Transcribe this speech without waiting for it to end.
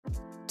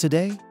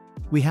Today,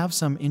 we have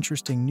some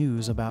interesting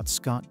news about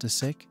Scott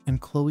Disick and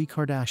Khloe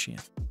Kardashian.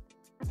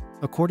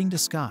 According to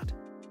Scott,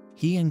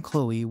 he and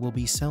Khloe will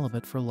be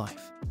celibate for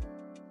life.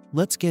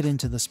 Let's get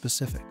into the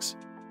specifics.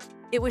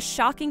 It was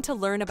shocking to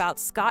learn about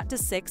Scott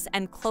Disick's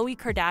and Khloe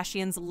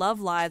Kardashian's love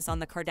lives on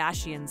the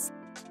Kardashians.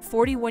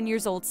 41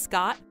 years old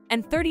Scott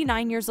and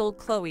 39 years old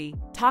Khloe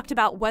talked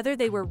about whether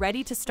they were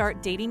ready to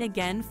start dating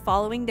again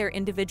following their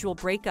individual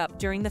breakup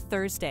during the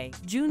Thursday,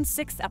 June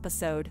 6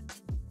 episode.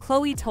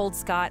 Khloe told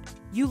Scott,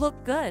 "You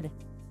look good."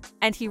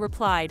 And he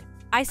replied,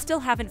 "I still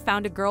haven't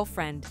found a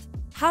girlfriend.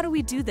 How do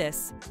we do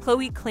this?"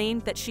 Khloe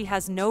claimed that she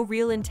has no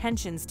real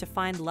intentions to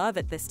find love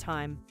at this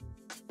time.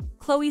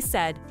 Khloe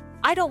said,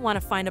 "I don't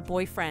want to find a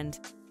boyfriend.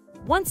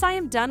 Once I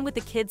am done with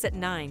the kids at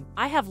 9,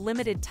 I have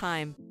limited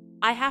time.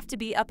 I have to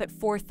be up at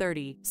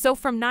 4:30, so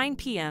from 9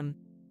 p.m.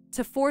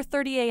 to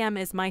 4:30 a.m.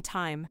 is my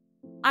time.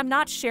 I'm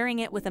not sharing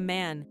it with a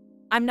man.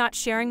 I'm not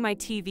sharing my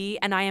TV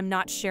and I am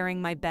not sharing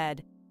my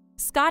bed."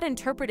 Scott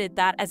interpreted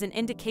that as an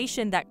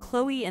indication that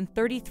Khloe and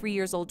 33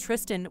 years old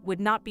Tristan would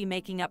not be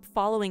making up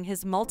following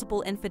his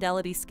multiple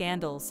infidelity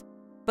scandals.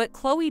 But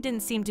Khloe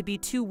didn't seem to be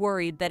too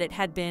worried that it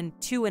had been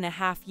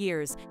 2.5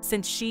 years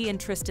since she and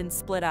Tristan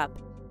split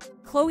up.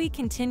 Khloe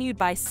continued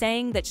by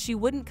saying that she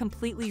wouldn't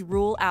completely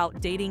rule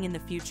out dating in the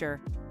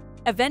future.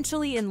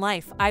 "Eventually in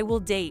life, I will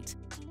date.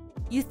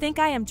 You think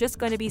I am just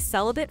going to be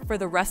celibate for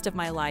the rest of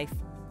my life?"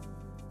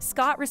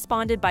 Scott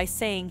responded by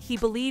saying he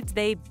believed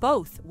they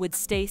both would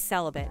stay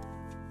celibate.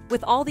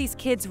 "With all these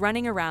kids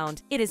running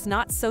around, it is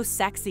not so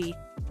sexy.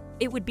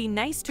 It would be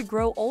nice to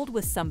grow old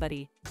with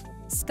somebody."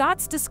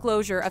 Scott's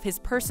disclosure of his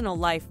personal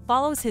life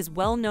follows his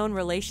well-known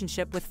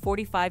relationship with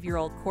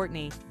 45-year-old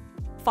Kourtney.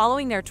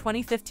 Following their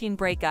 2015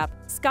 breakup,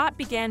 Scott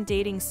began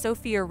dating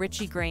Sophia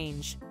Richie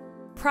Grange.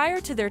 Prior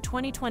to their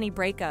 2020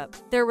 breakup,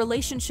 their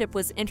relationship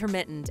was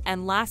intermittent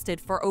and lasted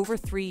for over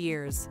 3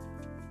 years.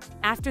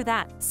 After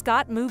that,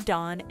 Scott moved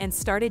on and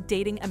started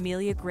dating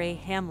Amelia Gray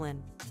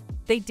Hamlin.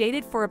 They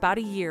dated for about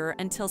a year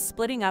until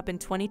splitting up in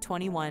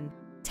 2021.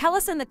 Tell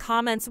us in the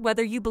comments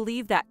whether you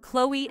believe that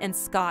Khloe and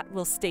Scott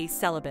will stay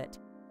celibate.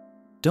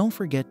 Don't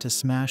forget to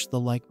smash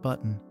the like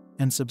button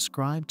and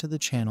subscribe to the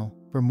channel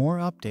for more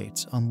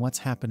updates on what's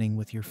happening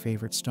with your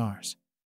favorite stars.